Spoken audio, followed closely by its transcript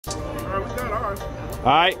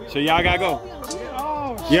Alright, so y'all gotta go.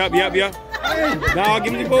 Yep. No,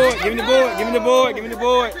 give me the board, give me the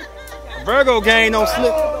board. Virgo gang don't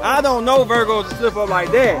slip. I don't know Virgos to slip up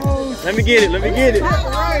like that. Let me get it. Let me get it.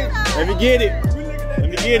 Hi,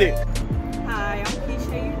 I'm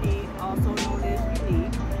Keysha Unique, also known as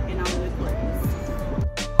Unique, and I'm an Aquarius.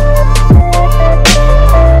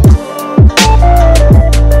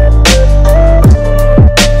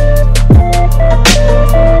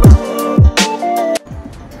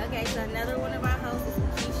 Okay, so another one of our hosts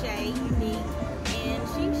is Keysha Unique, and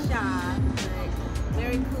she's shy, but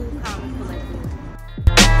very cool, calm, and collected.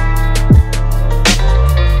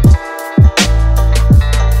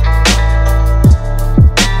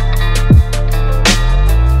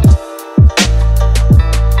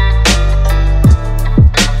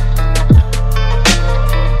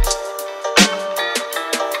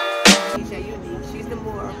 She's the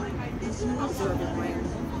more observant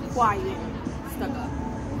one, quiet, stuck up.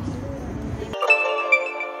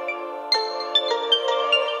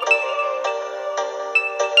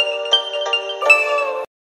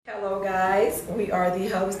 Hello guys, we are the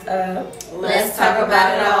host of Let's Talk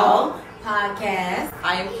About It All podcast.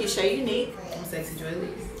 I am Keysha Unique. I'm Sexy Joy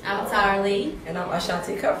Lee. I'm Tarly. and I'm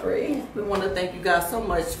Ashanti Cuffrey. We want to thank you guys so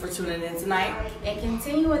much for tuning in tonight. And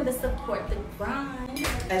continuing to support the grind.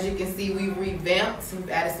 As you can see, we've revamped. We've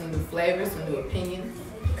added some new flavors, some new opinions.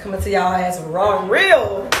 Coming to y'all as raw and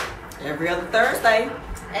real. Every other Thursday.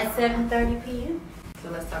 At 7:30 p.m. So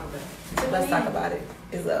let's talk about it. Let's talk about it.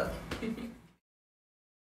 It's up.